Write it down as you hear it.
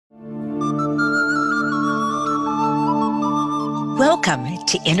Welcome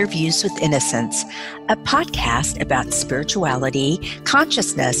to Interviews with Innocence, a podcast about spirituality,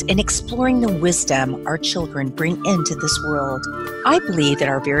 consciousness, and exploring the wisdom our children bring into this world. I believe that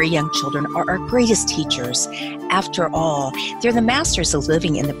our very young children are our greatest teachers. After all, they're the masters of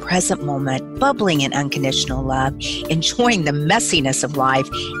living in the present moment, bubbling in unconditional love, enjoying the messiness of life,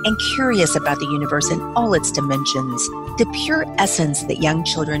 and curious about the universe in all its dimensions. The pure essence that young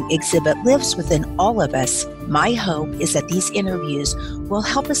children exhibit lives within all of us. My hope is that these interviews will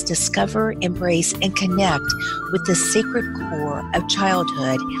help us discover, embrace, and connect with the sacred core of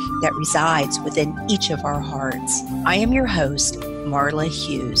childhood that resides within each of our hearts. I am your host, Marla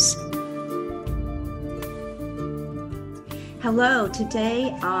Hughes. Hello,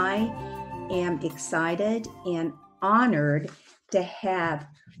 today I am excited and honored to have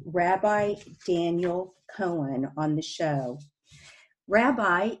Rabbi Daniel Cohen on the show.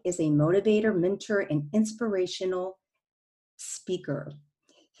 Rabbi is a motivator, mentor, and inspirational speaker.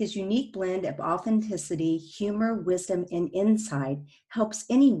 His unique blend of authenticity, humor, wisdom, and insight helps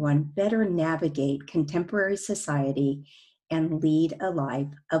anyone better navigate contemporary society and lead a life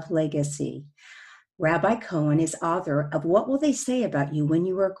of legacy. Rabbi Cohen is author of What Will They Say About You When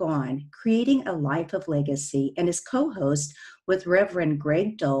You Are Gone? Creating a Life of Legacy, and is co-host with Reverend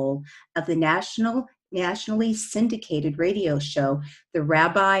Greg Dole of the nationally syndicated radio show, The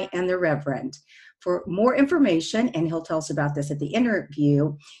Rabbi and the Reverend. For more information, and he'll tell us about this at the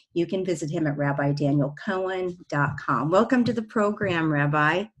interview, you can visit him at rabbidanielcohen.com. Welcome to the program,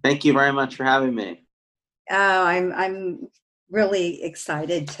 Rabbi. Thank you very much for having me. Oh, I'm really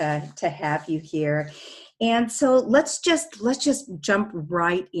excited to have you here. And so let's just jump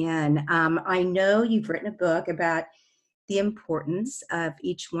right in. I know you've written a book about the importance of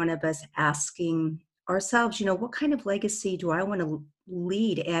each one of us asking ourselves, what kind of legacy do I want to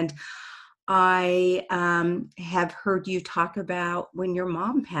lead? And I have heard you talk about when your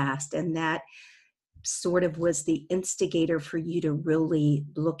mom passed, and that sort of was the instigator for you to really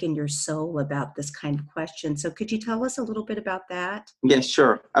look in your soul about this kind of question. So could you tell us a little bit about that? Yes,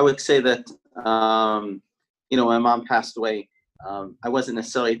 sure. I would say that, when my mom passed away, I wasn't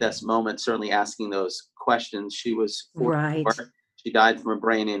necessarily at this moment certainly asking those questions. She was 44. Right. She died from a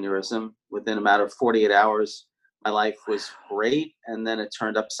brain aneurysm. Within a matter of 48 hours, my life was great, and then it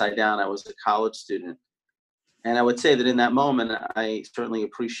turned upside down. I was a college student. And I would say that in that moment, I certainly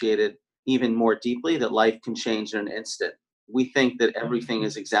appreciated even more deeply that life can change in an instant. We think that everything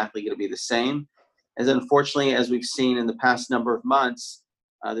is exactly going to be the same. As unfortunately, as we've seen in the past number of months,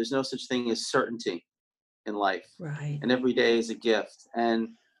 there's no such thing as certainty in life. Right. And every day is a gift. And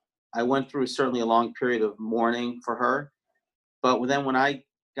I went through certainly a long period of mourning for her. But then when I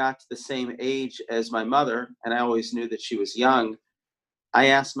got to the same age as my mother, and I always knew that she was young, I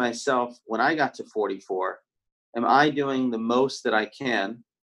asked myself, when I got to 44, am I doing the most that I can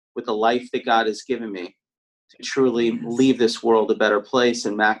with the life that God has given me to truly leave this world a better place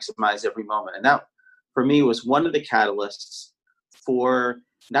and maximize every moment? And that, for me, was one of the catalysts for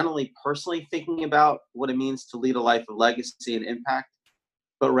not only personally thinking about what it means to lead a life of legacy and impact,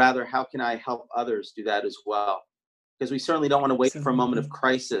 but rather how can I help others do that as well? Because we certainly don't want to wait for a moment of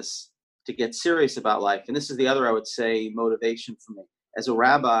crisis to get serious about life. And this is the other, I would say, motivation for me. As a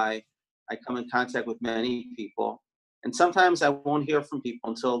rabbi, I come in contact with many people, and sometimes I won't hear from people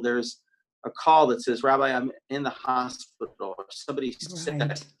until there's a call that says, Rabbi, I'm in the hospital, or somebody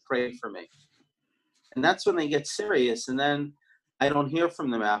said, pray for me. And that's when they get serious. And then I don't hear from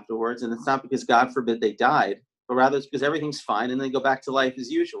them afterwards. And it's not because, God forbid, they died, but rather it's because everything's fine and they go back to life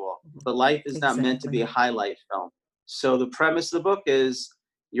as usual. But life is not meant to be a highlight film. So the premise of the book is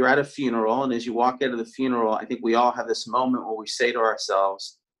you're at a funeral, and as you walk out of the funeral, I think we all have this moment where we say to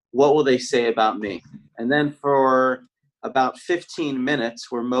ourselves, what will they say about me? And then for about 15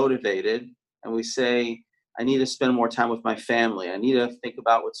 minutes, we're motivated and we say, I need to spend more time with my family. I need to think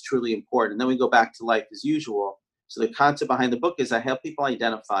about what's truly important. And then we go back to life as usual. So the concept behind the book is I help people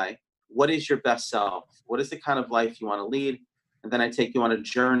identify what is your best self? What is the kind of life you want to lead? And then I take you on a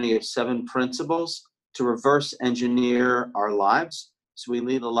journey of 7 principles to reverse engineer our lives so we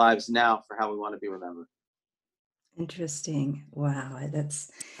lead the lives now for how we want to be remembered. Interesting. Wow.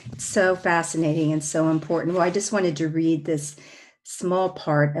 That's so fascinating and so important. Well, I just wanted to read this small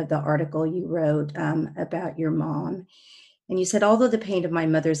part of the article you wrote about your mom. And you said, although the pain of my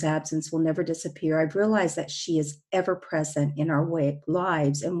mother's absence will never disappear, I've realized that she is ever present in our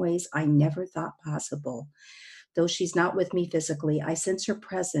lives in ways I never thought possible. Though she's not with me physically, I sense her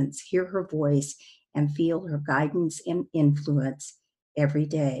presence, hear her voice, and feel her guidance and influence every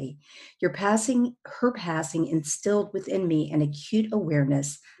day. Her passing instilled within me an acute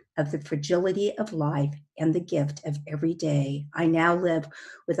awareness of the fragility of life and the gift of every day, I now live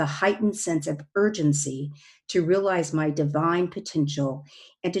with a heightened sense of urgency to realize my divine potential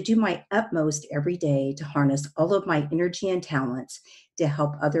and to do my utmost every day to harness all of my energy and talents to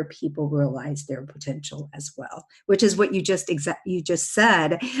help other people realize their potential as well, which is what you just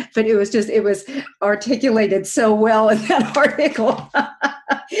said, but it was articulated so well in that article.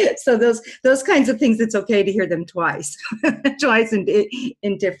 So those kinds of things, it's okay to hear them twice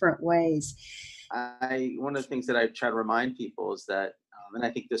in different ways. One of the things that I try to remind people is that, and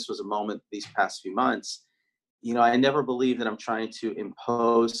I think this was a moment these past few months, I never believe that I'm trying to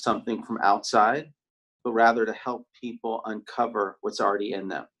impose something from outside, but rather to help people uncover what's already in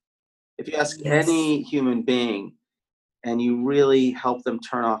them. If you ask Yes. any human being and you really help them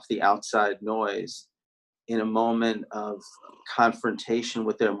turn off the outside noise in a moment of confrontation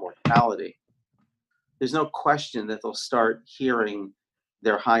with their mortality, there's no question that they'll start hearing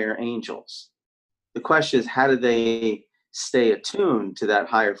their higher angels. The question is, how do they stay attuned to that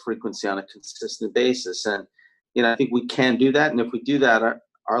higher frequency on a consistent basis? And, I think we can do that. And if we do that,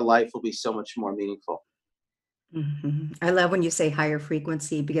 our life will be so much more meaningful. Mm-hmm. I love when you say higher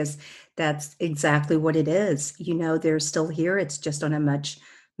frequency, because that's exactly what it is. They're still here. It's just on a much,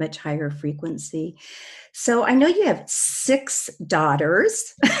 much higher frequency. So I know you have 6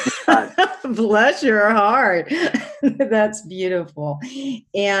 daughters. Bless your heart. That's beautiful.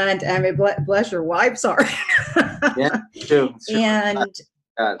 And I mean, bless your wife's heart. Yeah, true. And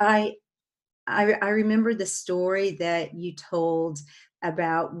I remember the story that you told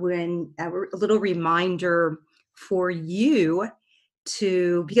about when a little reminder for you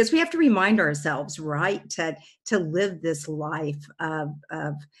because we have to remind ourselves, right, to live this life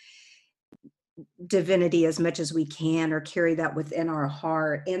of divinity as much as we can, or carry that within our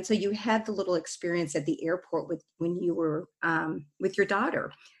heart. And so you had the little experience at the airport when you were with your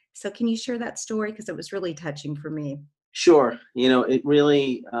daughter. So can you share that story? Because it was really touching for me. Sure. It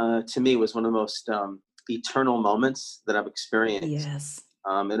really, to me, was one of the most eternal moments that I've experienced. Yes.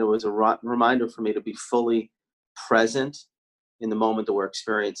 And it was a reminder for me to be fully present in the moment that we're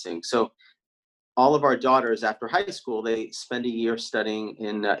experiencing. So all of our daughters, after high school, they spend a year studying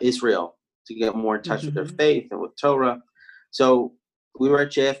in Israel to get more in touch with their faith and with Torah. So we were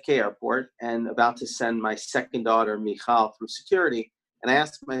at JFK Airport and about to send my second daughter, Michal, through security. And I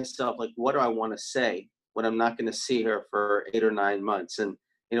asked myself, what do I want to say when I'm not going to see her for 8 or 9 months? And,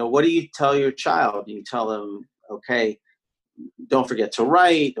 what do you tell your child? You tell them, okay, don't forget to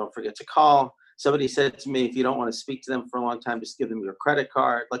write, don't forget to call. Somebody said to me, if you don't want to speak to them for a long time, just give them your credit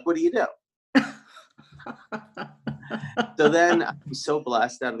card. What do you do? So then I'm so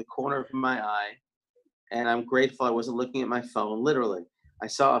blessed, out of the corner of my eye, and I'm grateful I wasn't looking at my phone. Literally, I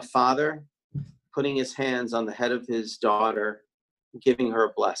saw a father putting his hands on the head of his daughter, giving her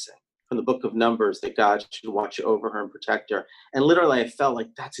a blessing from the book of Numbers, that God should watch over her and protect her. And literally, I felt like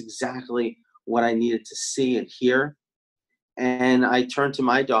that's exactly what I needed to see and hear. And I turned to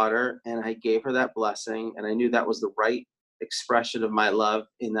my daughter and I gave her that blessing, and I knew that was the right expression of my love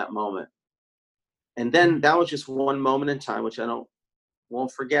in that moment. And then that was just one moment in time, which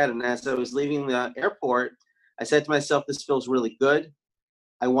won't forget. And as I was leaving the airport, I said to myself, this feels really good.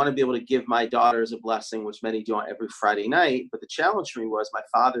 I want to be able to give my daughters a blessing, which many do on every Friday night. But the challenge for me was my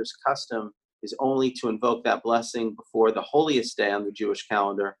father's custom is only to invoke that blessing before the holiest day on the Jewish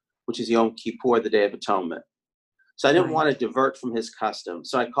calendar, which is Yom Kippur, the Day of Atonement. So I didn't want to divert from his custom.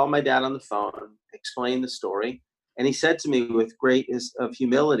 So I called my dad on the phone, explained the story. And he said to me with great of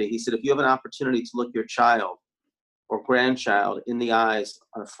humility, he said, if you have an opportunity to look your child or grandchild in the eyes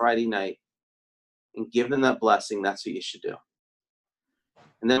on a Friday night and give them that blessing, that's what you should do.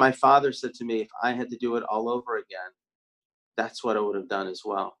 And then my father said to me, if I had to do it all over again, that's what I would have done as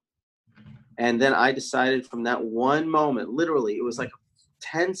well. And then I decided from that one moment, literally, it was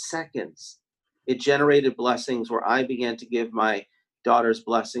 10 seconds, it generated blessings where I began to give my daughter's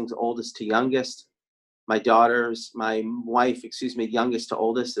blessings, oldest to youngest. My wife, youngest to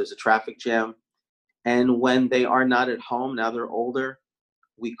oldest. There's a traffic jam. And when they are not at home, now they're older,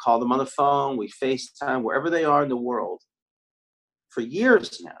 we call them on the phone, we FaceTime, wherever they are in the world. For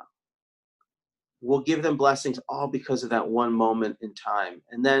years now, we'll give them blessings all because of that one moment in time.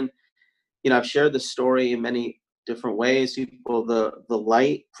 And then, I've shared the story in many different ways. People, the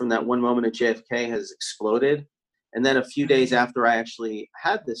light from that one moment at JFK has exploded. And then a few days after I actually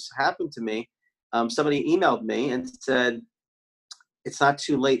had this happen to me, somebody emailed me and said, it's not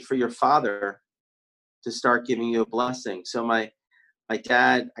too late for your father to start giving you a blessing. So my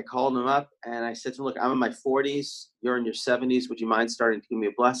dad, I called him up and I said to him, look, I'm in my 40s, you're in your 70s. Would you mind starting to give me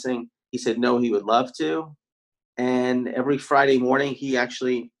a blessing? He said, no, he would love to. And every Friday morning, he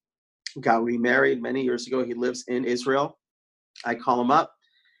actually got remarried many years ago. He lives in Israel. I call him up.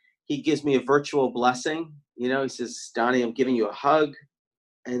 He gives me a virtual blessing. He says, Donnie, I'm giving you a hug.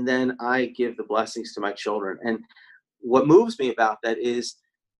 And then I give the blessings to my children. And what moves me about that is,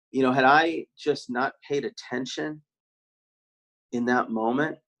 had I just not paid attention in that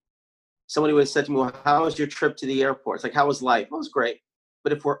moment, somebody would have said to me, well, how was your trip to the airport? It's like, how was life? Well, it was great.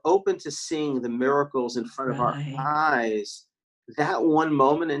 But if we're open to seeing the miracles in front of our Right. eyes, that one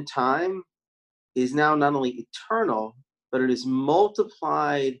moment in time is now not only eternal, but it is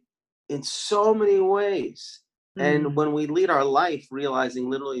multiplied in so many ways. And Mm, when we lead our life realizing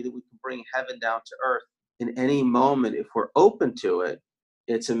literally that we can bring heaven down to earth in any moment, if we're open to it,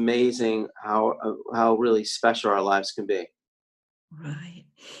 it's amazing how really special our lives can be. right.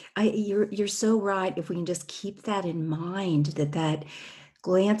 You're so right. If we can just keep that in mind, that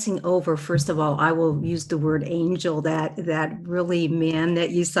glancing over, first of all, I will use the word angel, that really man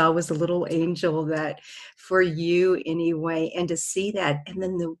that you saw was a little angel that for you anyway, and to see that, and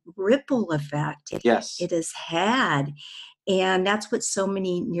then the ripple effect Yes. it has had. And that's what so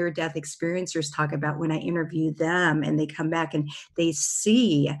many near-death experiencers talk about when I interview them and they come back and they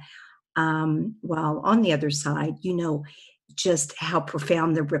see, while on the other side, just how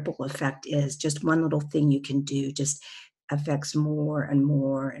profound the ripple effect is. Just one little thing you can do just affects more and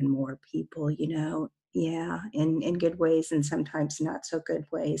more and more people. Yeah, in good ways and sometimes not so good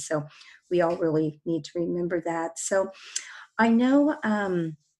ways. So we all really need to remember that. So I know,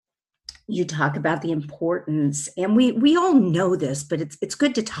 you talk about the importance, and we all know this, but it's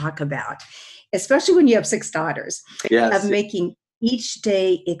good to talk about, especially when you have 6 daughters, of Yes. making each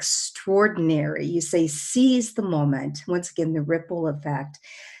day extraordinary. You say seize the moment. Once again, the ripple effect.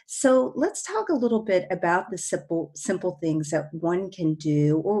 So let's talk a little bit about the simple things that one can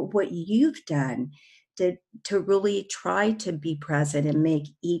do, or what you've done to really try to be present and make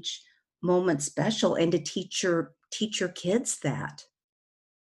each moment special, and to teach your kids that.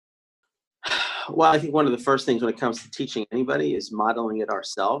 Well, I think one of the first things when it comes to teaching anybody is modeling it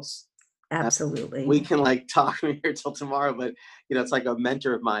ourselves. Absolutely. We can talk here till tomorrow, but it's like a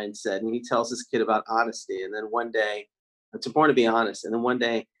mentor of mine said, and he tells this kid about honesty. And then one day, it's important to be honest. And then one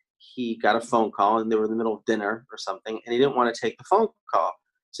day he got a phone call and they were in the middle of dinner or something, and he didn't want to take the phone call.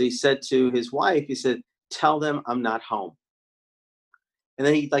 So he said to his wife, he said, tell them I'm not home. And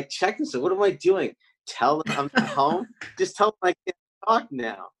then he checked and said, what am I doing? Tell them I'm not home? Just tell them I can't talk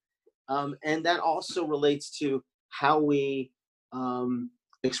now. And that also relates to how we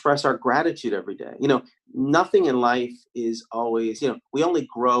express our gratitude every day. Nothing in life is always, we only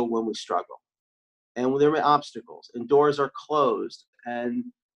grow when we struggle and when there are obstacles and doors are closed. And,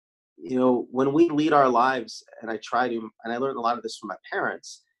 when we lead our lives, and I learned a lot of this from my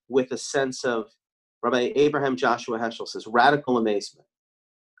parents, with a sense of, Rabbi Abraham Joshua Heschel says, radical amazement.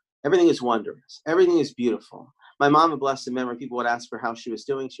 Everything is wondrous. Everything is beautiful. My mom, a blessed memory, people would ask her how she was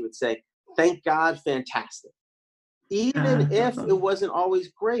doing. She would say, thank God, fantastic. Even if it wasn't always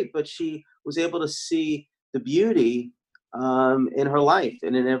great, but she was able to see the beauty in her life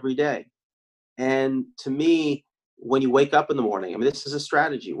and in every day. And to me, when you wake up in the morning, I mean, this is a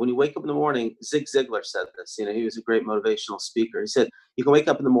strategy. When you wake up in the morning, Zig Ziglar said this, he was a great motivational speaker. He said, you can wake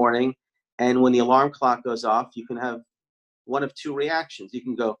up in the morning, and when the alarm clock goes off, you can have one of two reactions. You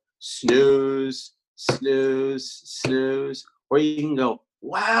can go snooze, snooze, snooze, or you can go,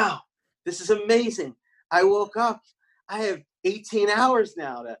 wow, this is amazing. I woke up. I have 18 hours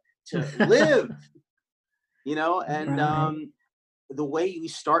now to live, and Right. the way you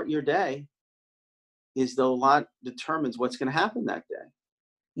start your day is a lot determines what's going to happen that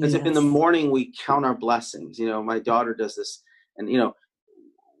day. As if in the Yes. morning we count our blessings. My daughter does this, and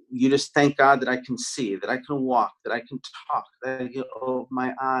you just thank God that I can see, that I can walk, that I can talk, that I can open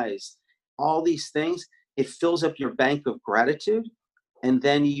my eyes. All these things, it fills up your bank of gratitude, and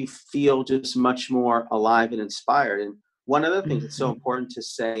then you feel just much more alive and inspired. And one other thing that's so Mhm. important to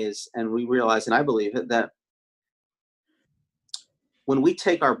say is, and we realize, and I believe it, that when we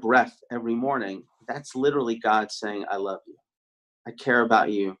take our breath every morning, that's literally God saying, I love you. I care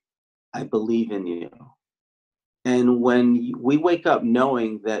about you. I believe in you. And when we wake up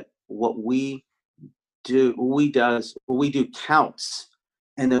knowing that what we do counts,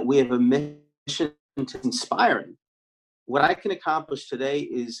 and that we have a mission to inspiring. What I can accomplish today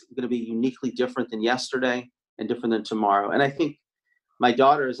is going to be uniquely different than yesterday and different than tomorrow. And I think my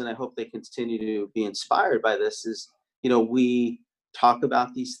daughters, and I hope they continue to be inspired by this, is, we talk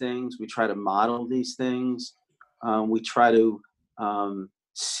about these things, we try to model these things, we try to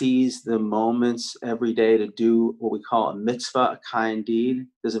seize the moments every day to do what we call a mitzvah, a kind deed.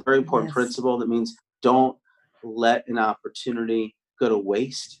 There's a very important Yes. principle that means don't let an opportunity go to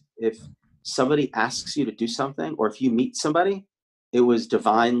waste. if somebody asks you to do something, or if you meet somebody, it was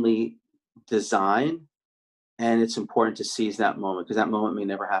divinely designed, and it's important to seize that moment, because that moment may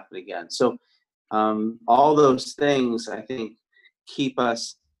never happen again. So all those things, I think, keep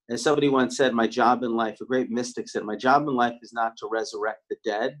us, as somebody once said, my job in life, a great mystic said, my job in life is not to resurrect the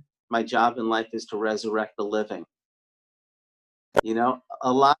dead. My job in life is to resurrect the living. You know,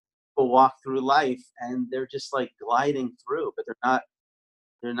 a lot of people walk through life and they're just like gliding through, but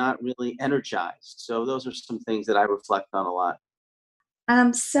they're not really energized. So those are some things that I reflect on a lot.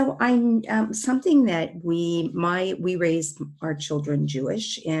 So I something that we raised our children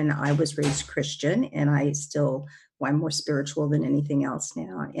Jewish, and I was raised Christian, and well, I'm more spiritual than anything else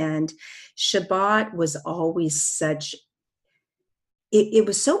now. And Shabbat was always it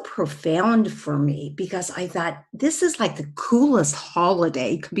was so profound for me, because I thought this is like the coolest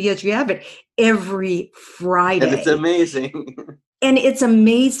holiday, because you have it every And it's Friday. amazing. And it's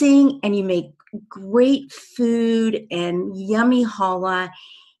amazing, and you make great food and yummy challah,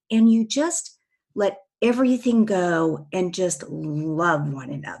 and you just let everything go and just love one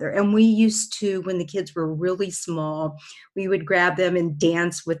another. And we used to, when the kids were really small, we would grab them and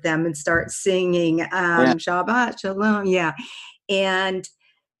dance with them and start singing Yeah. Shabbat Shalom. Yeah. And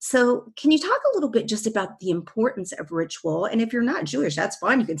so, can you talk a little bit just about the importance of ritual? And if you're not Jewish, that's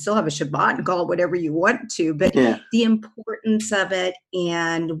fine. You can still have a Shabbat and call it whatever you want to, but Yeah. the importance of it,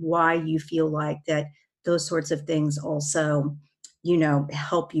 and why you feel like that those sorts of things also,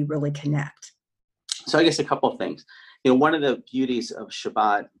 help you really connect. So I guess a couple of things. You know, one of the beauties of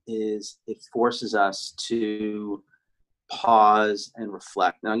Shabbat is it forces us to pause and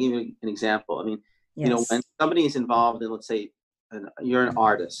reflect. Now, I'll give you an example. I mean, when Yes. somebody is involved in, let's say, you're an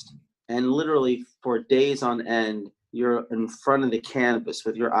artist, and literally for days on end, you're in front of the canvas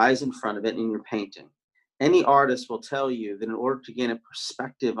with your eyes in front of it and you're painting. Any artist will tell you that in order to gain a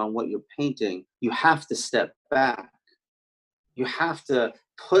perspective on what you're painting, you have to step back. You have to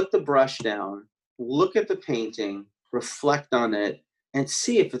put the brush down, look at the painting, reflect on it, and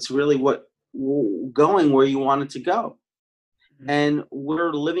see if it's really going where you want it to go. And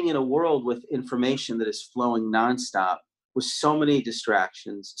we're living in a world with information that is flowing nonstop, with so many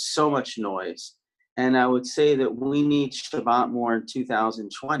distractions, so much noise. And I would say that we need Shabbat more in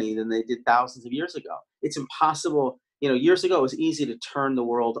 2020 than they did thousands of years ago. It's impossible. Years ago, it was easy to turn the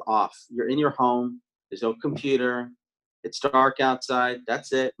world off. You're in your home, there's no computer, it's dark outside,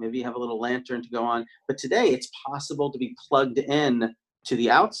 that's it. Maybe you have a little lantern to go on. But today, it's possible to be plugged in to the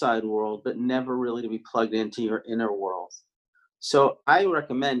outside world, but never really to be plugged into your inner world. So I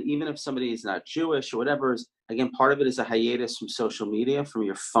recommend, even if somebody is not Jewish or whatever, again, part of it is a hiatus from social media, from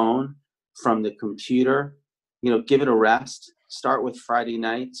your phone, from the computer. Give it a rest. Start with Friday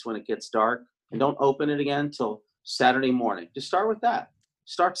nights when it gets dark, and don't open it again till Saturday morning. Just start with that.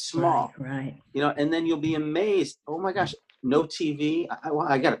 Start small. Right. And then you'll be amazed. Oh my gosh, no TV.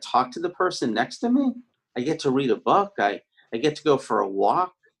 I got to talk to the person next to me. I get to read a book. I get to go for a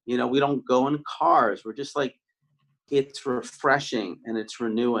walk. We don't go in cars. We're just like, it's refreshing and it's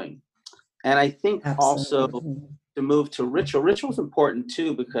renewing. And I think also Absolutely. to move to ritual. Ritual is important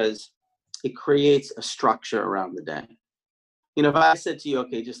too, because it creates a structure around the day. If I said to you,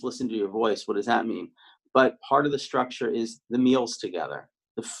 okay, just listen to your voice, what does that mean? But part of the structure is the meals together,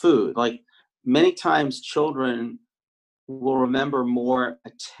 the food. Like, many times children will remember more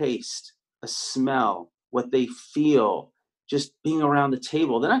a taste, a smell, what they feel, just being around the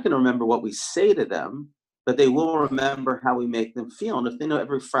table. They're not going to remember what we say to them, but they will remember how we make them feel. And if they know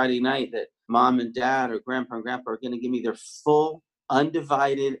every Friday night that mom and dad or grandpa and grandpa are going to give me their full,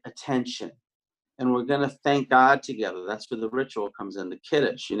 undivided attention, and we're going to thank God together. That's where the ritual comes in, the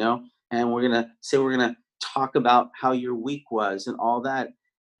kiddush, and we're going to talk about how your week was and all that.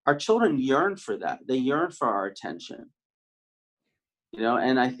 Our children yearn for that. They yearn for our attention.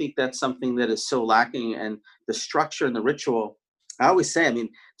 And I think that's something that is so lacking. And the structure and the ritual, I always say,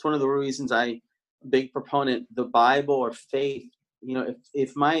 it's one of the reasons big proponent, the Bible or faith.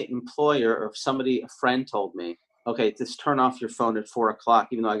 If my employer or if somebody, a friend told me, okay, just turn off your phone at 4:00,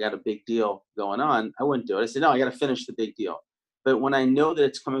 even though I got a big deal going on, I wouldn't do it. I said, no, I got to finish the big deal. But when I know that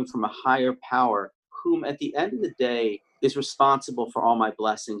it's coming from a higher power, whom at the end of the day is responsible for all my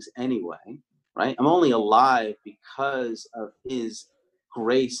blessings anyway, right? I'm only alive because of his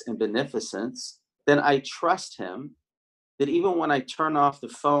grace and beneficence. Then I trust him that even when I turn off the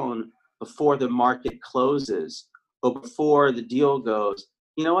phone before the market closes or before the deal goes,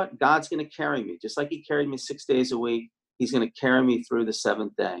 you know what? God's going to carry me. Just like he carried me 6 days a week, he's going to carry me through the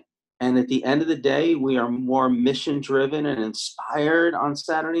seventh day. And at the end of the day, we are more mission driven and inspired on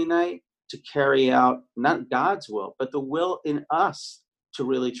Saturday night to carry out not God's will, but the will in us to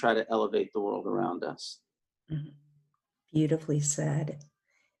really try to elevate the world around us. Mhm. Beautifully said.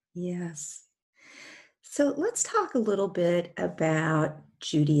 Yes. So let's talk a little bit about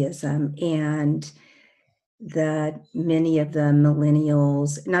Judaism and that many of the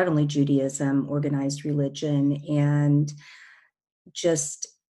millennials, not only Judaism, organized religion, and just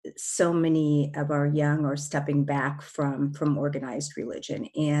so many of our young are stepping back from organized religion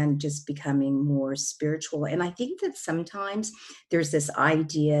and just becoming more spiritual. And I think that sometimes there's this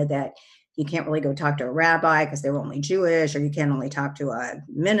idea that you can't really go talk to a rabbi because they're only Jewish, or you can't only talk to a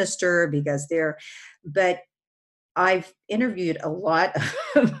minister because they're, but I've interviewed a lot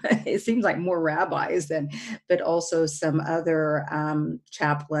of, it seems like more rabbis than, but also some other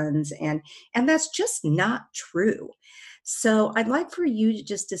chaplains, and that's just not true. So I'd like for you to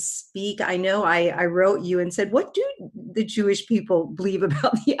just to speak. I know I wrote you and said, what do the Jewish people believe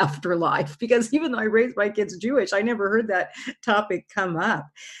about the afterlife? Because even though I raised my kids Jewish, I never heard that topic come up.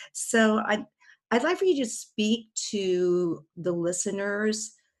 So I'd like for you to speak to the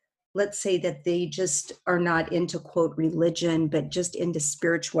listeners. Let's say that they just are not into quote religion, but just into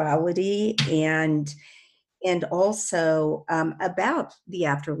spirituality, and also about the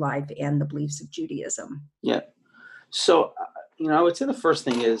afterlife and the beliefs of Judaism. Yeah. So, I would say the first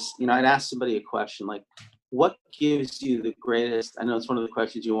thing is, I'd ask somebody a question like, what gives you the greatest? I know it's one of the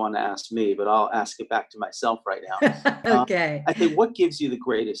questions you want to ask me, but I'll ask it back to myself right now. Okay. I think, what gives you the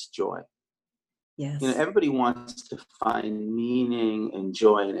greatest joy? Yes. Everybody wants to find meaning and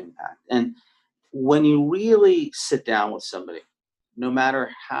joy and impact. And when you really sit down with somebody, no matter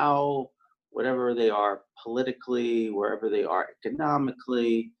how, whatever they are politically, wherever they are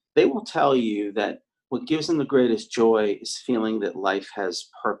economically, they will tell you that what gives them the greatest joy is feeling that life has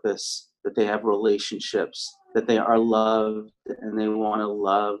purpose, that they have relationships, that they are loved and they want to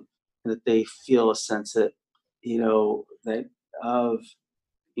love, and that they feel a sense that, that of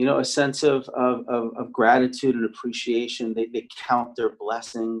a sense of gratitude and appreciation. They count their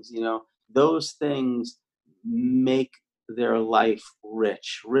blessings, those things make their life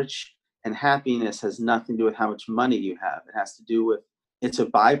rich. Rich and happiness has nothing to do with how much money you have. It has to do with, it's a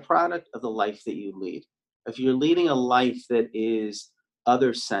byproduct of the life that you lead. If you're leading a life that is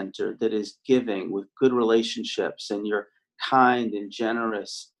other centered, that is giving with good relationships, and you're kind and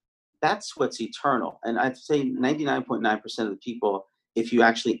generous, that's what's eternal. And I'd say 99.9% of the people, if you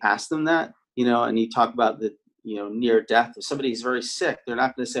actually ask them that, and you talk about the, near death, if somebody's very sick, they're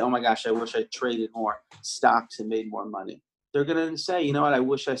not going to say, oh my gosh, I wish I traded more stocks and made more money. They're going to say, you know what, I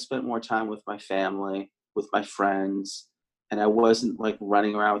wish I spent more time with my family, with my friends, and I wasn't like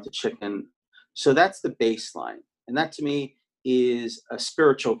running around with the chicken. So that's the baseline. And that to me is a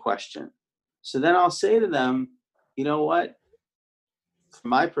spiritual question. So then I'll say to them, you know what, from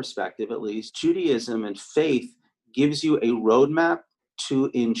my perspective at least, Judaism and faith gives you a roadmap to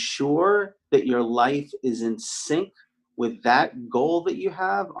ensure that your life is in sync with that goal that you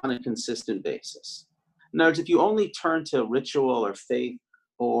have on a consistent basis. In other words, if you only turn to ritual or faith,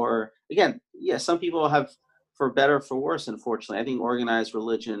 or again, yeah, some people have, for better or for worse, unfortunately, I think organized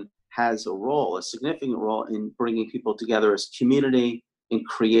religion has a role, a significant role in bringing people together as community, in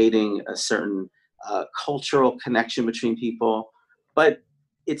creating a certain cultural connection between people. But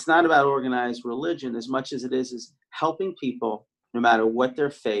it's not about organized religion as much as it is helping people, no matter what their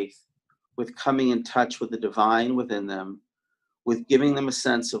faith, with coming in touch with the divine within them, with giving them a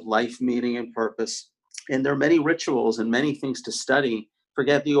sense of life meaning and purpose. And there are many rituals and many things to study,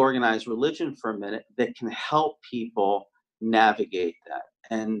 forget the organized religion for a minute, that can help people navigate that.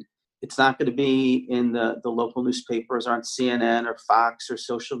 And it's not going to be in the local newspapers, or on CNN or Fox or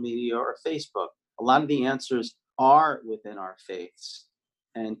social media or Facebook. A lot of the answers are within our faiths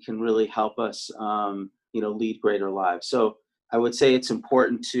and can really help us, lead greater lives. So I would say it's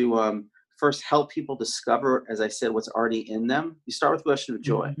important to first help people discover, as I said, what's already in them. You start with the question of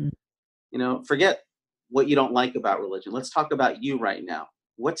joy. Mhm. Forget what you don't like about religion. Let's talk about you right now.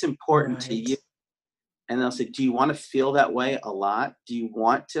 What's important to Right. you? And they'll say, do you want to feel that way a lot? Do you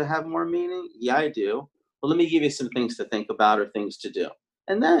want to have more meaning? Yeah, I do. Well, let me give you some things to think about or things to do.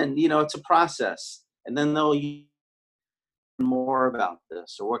 And then, it's a process. And then they'll more about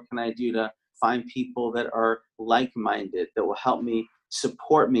this, or what can I do to find people that are like-minded that will help me,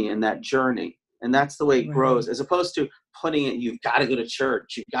 support me in that journey. And that's the way it grows, Right. as opposed to putting it, you've got to go to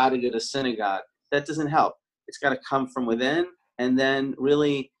church, you've got to go to synagogue. That doesn't help. It's got to come from within. And then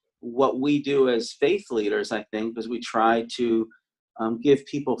really what we do as faith leaders, I think, is we try to give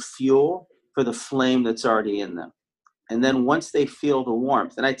people fuel for the flame that's already in them. And then once they feel the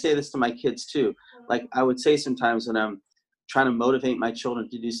warmth, and I say this to my kids too, like I would say sometimes when I'm trying to motivate my children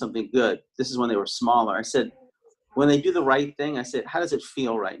to do something good, this is when they were smaller, I said, when they do the right thing, I say, how does it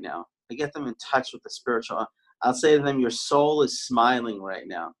feel right now? I get them in touch with the spiritual. I'll say to them, your soul is smiling right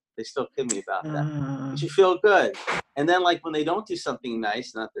now. They still kid me about that. But you feel good. And then like when they don't do something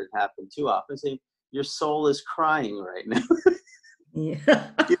nice, not that it happened too often, say, your soul is crying right now.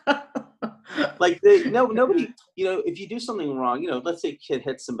 Yeah. Like nobody, if you do something wrong, let's say a kid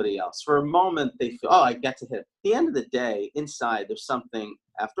hits somebody else. For a moment, they feel, oh, I get to hit. At the end of the day, inside, there's something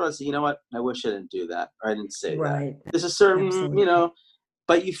after I say, you know what? I wish I didn't do that. Or I didn't say Right. that. There's a certain, Absolutely.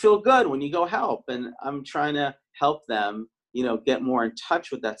 but you feel good when you go help. And I'm trying to help them, get more in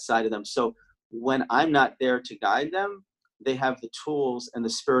touch with that side of them. So when I'm not there to guide them, they have the tools and the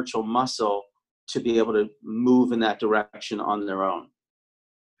spiritual muscle to be able to move in that direction on their own.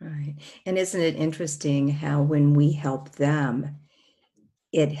 Right. And isn't it interesting how when we help them,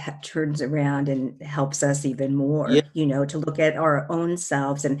 it turns around and helps us even Yeah. more, to look at our own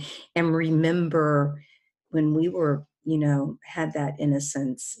selves and remember when we were, had that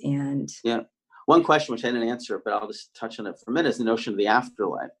innocence and Yeah. One question, which I didn't answer, but I'll just touch on it for a minute, is the notion of the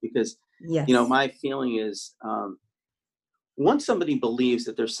afterlife. Because, yes. my feeling is once somebody believes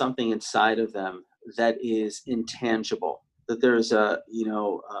that there's something inside of them that is intangible, that there's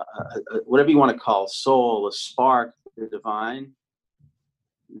whatever you want to call soul, a spark, the divine,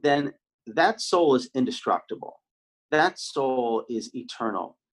 then that soul is indestructible. That soul is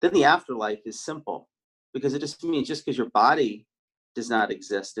eternal. Then the afterlife is simple because it just means just because your body does not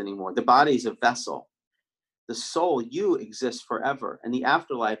exist anymore, the body is a vessel. The soul, you exist forever. And the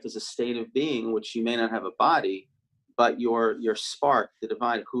afterlife is a state of being in which you may not have a body, but your spark, the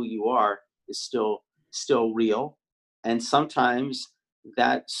divine, who you are, is still real. And sometimes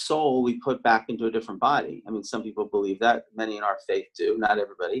that soul we put back into a different body. I mean, some people believe that, many in our faith do, not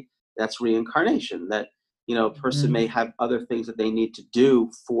everybody. That's reincarnation, that a person may have other things that they need to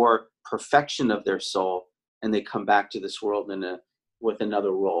do for perfection of their soul, and they come back to this world with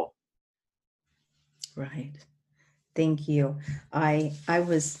another role. Right. Thank you. I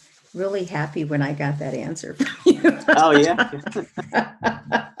was really happy when I got that answer from you. Oh yeah.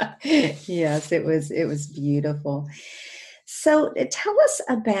 Yes, it was beautiful. So tell us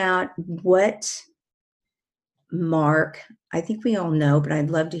about what mark, I think we all know, but I'd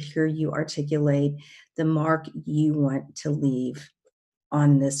love to hear you articulate the mark you want to leave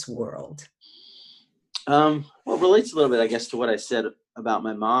on this world. Well, it relates a little bit, I guess, to what I said about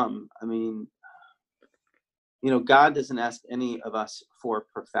my mom. I mean, God doesn't ask any of us for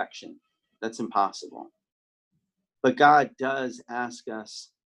perfection. That's impossible. But God does ask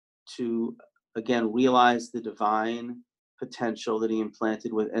us to, again, realize the divine potential that He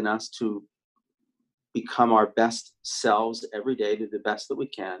implanted within us to become our best selves every day, do the best that we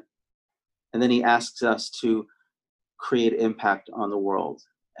can. And then He asks us to create impact on the world.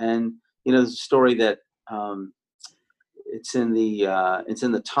 And, there's a story that it's in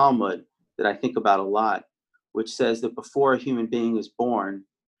the Talmud that I think about a lot, which says that before a human being is born,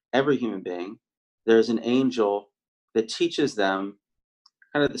 every human being, there's an angel that teaches them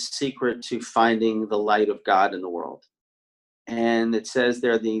kind of the secret to finding the light of God in the world. And it says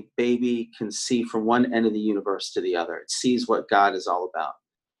there the baby can see from one end of the universe to the other. It sees what God is all about.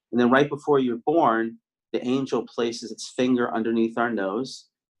 And then right before you're born, the angel places its finger underneath our nose,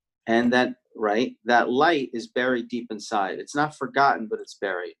 and that light is buried deep inside. It's not forgotten, but it's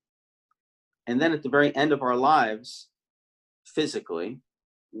buried. And then at the very end of our lives, physically,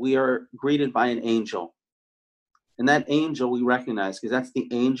 we are greeted by an angel. And that angel we recognize because that's the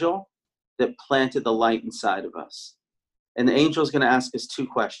angel that planted the light inside of us. And the angel is going to ask us two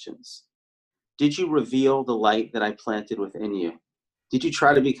questions. Did you reveal the light that I planted within you? Did you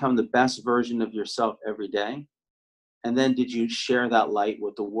try to become the best version of yourself every day? And then did you share that light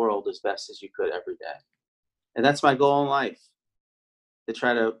with the world as best as you could every day? And that's my goal in life, to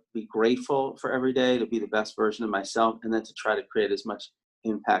try to be grateful for every day, to be the best version of myself, and then to try to create as much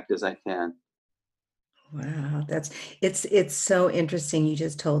impact as I can. Wow, it's so interesting you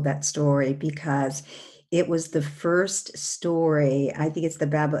just told that story because it was the first story. I think it's the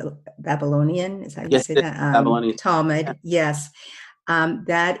Babylonian, is that how you Yes, say that? Babylonian. Talmud. Yes.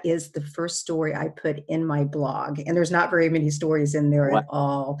 That is the first story I put in my blog, and there's not very many stories in there Wow, at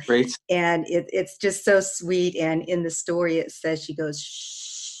all. great. And it's just so sweet. And in the story, it says she goes,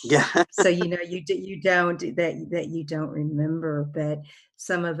 shh. Yeah. So you don't remember, but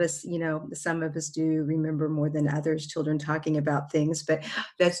some of us, some of us do remember more than others. Children talking about things, but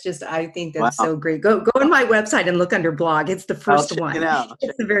I think that's Wow. so great. Go on my website and look under blog. It's the I'll first check one. it out.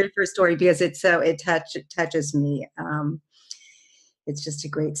 It's the very first story because it touches me. it's just a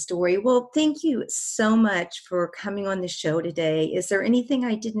great story. Well, thank you so much for coming on the show today. Is there anything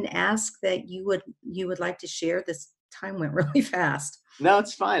I didn't ask that you would like to share? This time went really fast. No,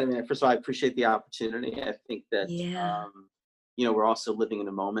 it's fine. I mean, first of all, I appreciate the opportunity. I think that, Yeah. we're also living in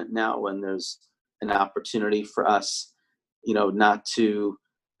a moment now when there's an opportunity for us, not to,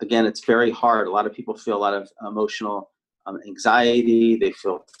 again, it's very hard. A lot of people feel a lot of emotional anxiety. They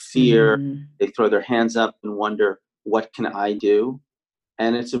feel fear. Mhm. They throw their hands up and wonder, what can I do?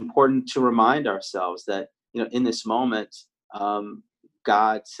 And it's important to remind ourselves that, in this moment,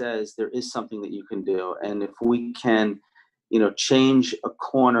 God says there is something that you can do. And if we can, change a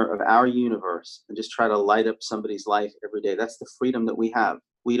corner of our universe and just try to light up somebody's life every day, that's the freedom that we have.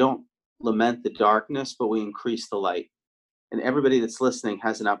 We don't lament the darkness, but we increase the light. And everybody that's listening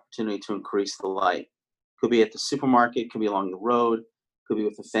has an opportunity to increase the light. Could be at the supermarket, could be along the road, could be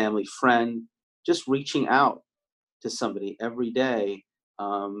with a family friend, just reaching out to somebody every day.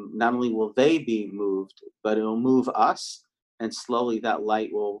 Not only will they be moved, but it'll move us, and slowly that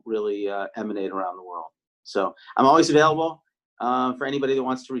light will really emanate around the world. So I'm always available for anybody that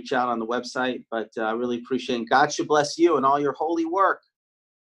wants to reach out on the website, but I really appreciate it. God should bless you and all your holy work.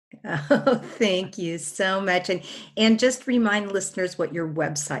 Oh, thank you so much. And just remind listeners what your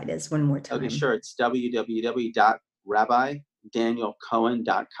website is one more Okay, time. sure. It's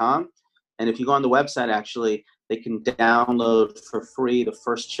www.rabbidanielcohen.com. And if you go on the website, actually, they can download for free the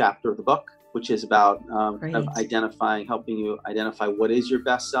first chapter of the book, which is about kind of helping you identify what is your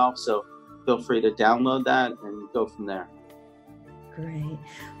best self. So feel free to download that and go from there. Great.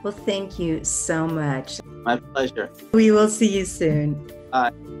 Well, thank you so much. My pleasure. We will see you soon.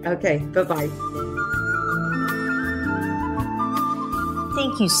 Bye. Okay, bye-bye.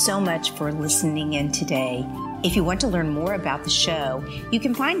 Thank you so much for listening in today. If you want to learn more about the show, you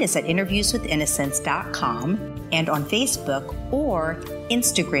can find us at interviewswithinnocence.com and on Facebook or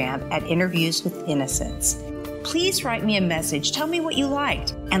Instagram at Interviews with Innocence. Please write me a message, tell me what you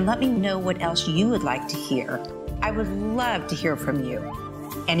liked, and let me know what else you would like to hear. I would love to hear from you.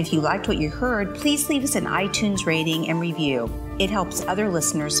 And if you liked what you heard, please leave us an iTunes rating and review. It helps other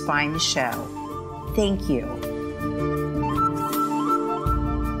listeners find the show. Thank you.